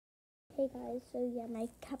Hey guys, so yeah, my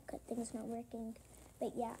CapCut thing's not working.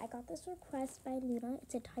 But yeah, I got this request by Luna.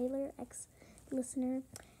 It's a Tyler X listener.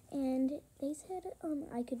 And they said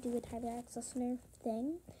I could do a Tyler X listener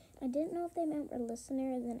thing. I didn't know if they meant a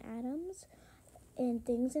listener as in Adams and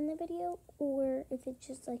things in the video, or if it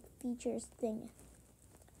just like features thing.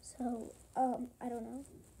 So, I don't know.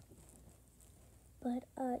 But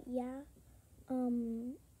yeah.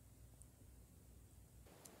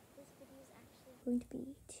 This video is actually going to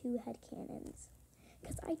be 2 headcanons.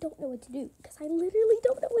 Because I don't know what to do. Because I literally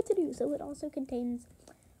don't know what to do. So it also contains,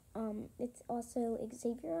 it's also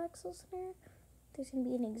Xavier X listener. There's going to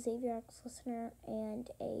be an Xavier X listener and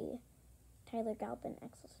a Tyler Galpin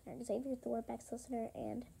X listener. Xavier Thorpe X listener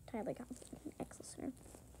and Tyler Galpin X listener.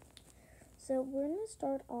 So we're going to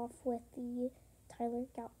start off with the Tyler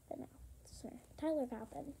Galpin listener. Tyler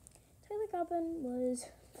Galpin. Tyler Galpin was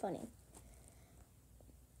funny.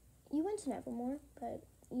 You went to Nevermore, but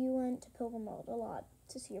you went to Pilgrim World a lot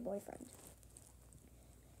to see your boyfriend.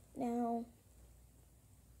 Now,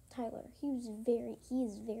 Tyler, he is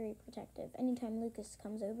very protective. Anytime Lucas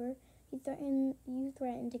comes over, you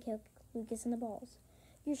threaten to kick Lucas in the balls.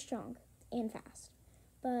 You're strong and fast,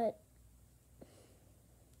 but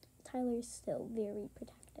Tyler's still very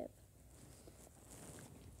protective.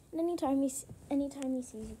 And anytime he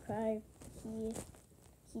sees you cry, he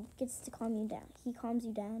gets to calm you down. He calms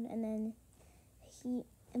you down, and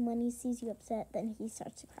when he sees you upset, then he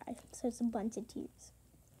starts to cry. So it's a bunch of tears.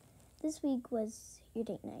 This week was your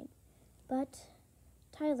date night, but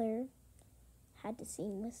Tyler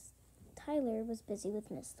was busy with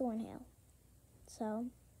Miss Thornhill, so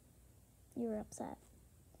you were upset.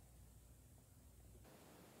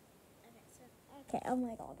 Okay, oh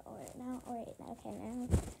my god, alright, now,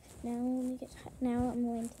 I'm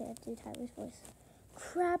going to do Tyler's voice.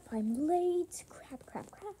 Crap, I'm late, crap,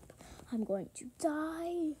 I'm going to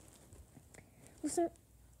die.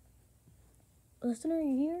 Listener, are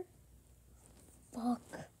you here?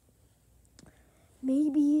 Fuck.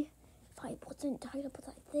 Maybe if I wasn't tied up with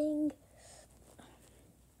that thing.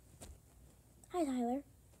 Hi, Tyler.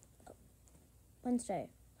 Wednesday.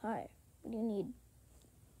 Hi. What do you need?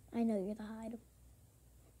 I know you're the Hyde.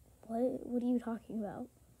 What are you talking about?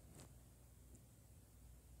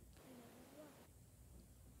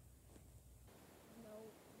 No,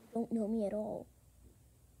 you don't know me at all.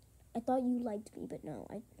 I thought you liked me, but no.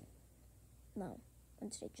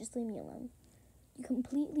 Wednesday, just leave me alone. You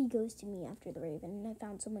completely ghosted me after the Raven, and I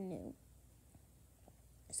found someone new.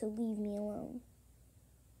 So leave me alone.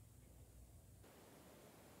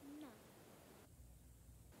 No.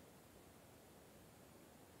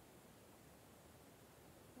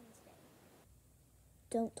 Wednesday.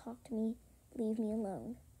 Don't talk to me. Leave me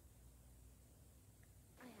alone.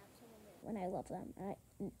 I have someone new, and I love them.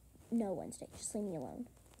 No, Wednesday, just leave me alone.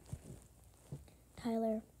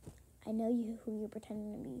 Tyler, I know who you're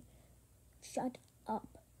pretending to be. Shut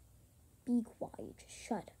up. Be quiet. Just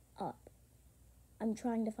shut up. I'm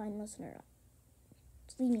trying to find listener.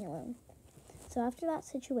 Just leave me alone. So after that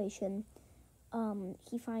situation,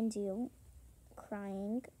 he finds you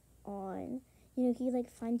crying on, he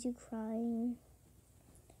finds you crying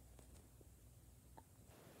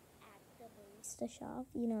at the barista shop,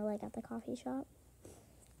 at the coffee shop.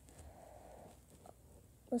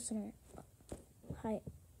 Listener, hi,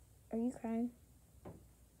 are you crying?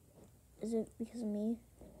 Is it because of me?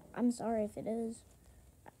 I'm sorry if it is.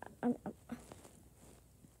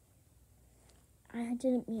 I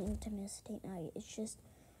didn't mean to miss date night. It's just,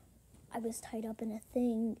 I was tied up in a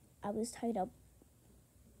thing. I was tied up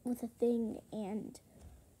with a thing, and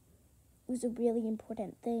it was a really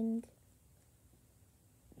important thing.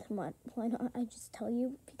 Come on, why not I just tell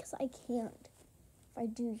you? Because I can't. If I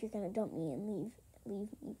do, you're gonna dump me and leave me.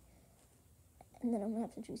 And then I'm gonna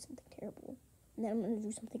have to do something terrible.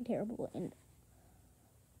 And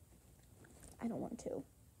I don't want to.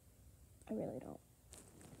 I really don't.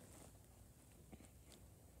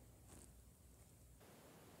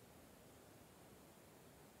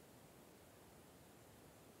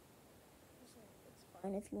 It's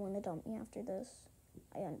fine if you want to dump me after this.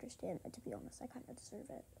 I understand, but to be honest, I kind of deserve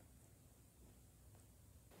it.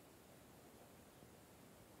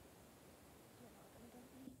 You're not gonna dump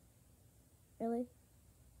me? Really?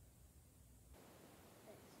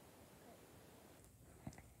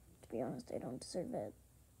 To be honest, I don't deserve it.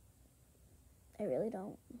 I really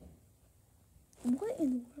don't. What in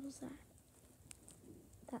the world is that?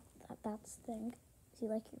 That's the thing. Is he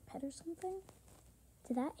like your pet or something?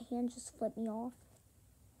 Did that hand just flip me off?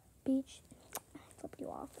 Beach, flip you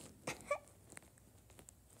off.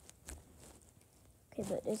 Okay,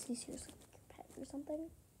 but is he seriously like your pet or something?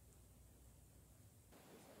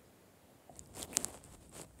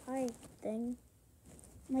 hi thing.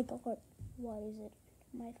 My God, why is it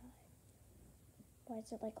my thigh? Why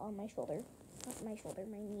is it like on my shoulder? Not my shoulder,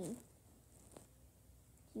 my knee.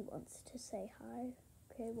 He wants to say hi.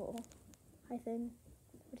 Okay, well, hi thing.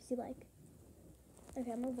 What does he like?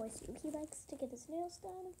 Okay, I'm gonna voice you. He likes to get his nails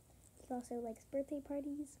done. He also likes birthday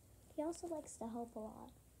parties. He also likes to help a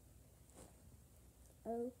lot.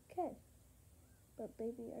 Okay. But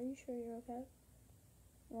baby, are you sure you're okay?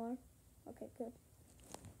 You are? Okay, good.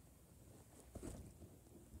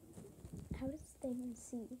 How does thing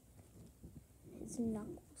see? His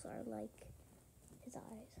knuckles are like his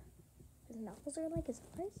eyes. His knuckles are like his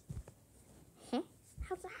eyes? Huh?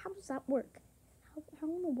 How does that work? How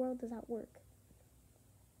in the world does that work?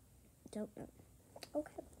 Don't know.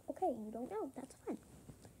 Okay, you don't know. That's fine.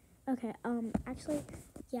 Okay, actually,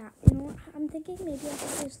 yeah, you know what? I'm thinking maybe I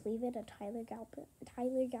should just leave it at Tyler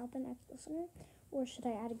Galpin ex-listener, or should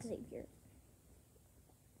I add Xavier?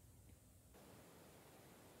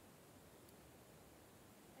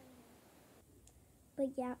 But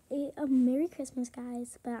yeah, Merry Christmas,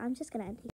 guys. But I'm just gonna end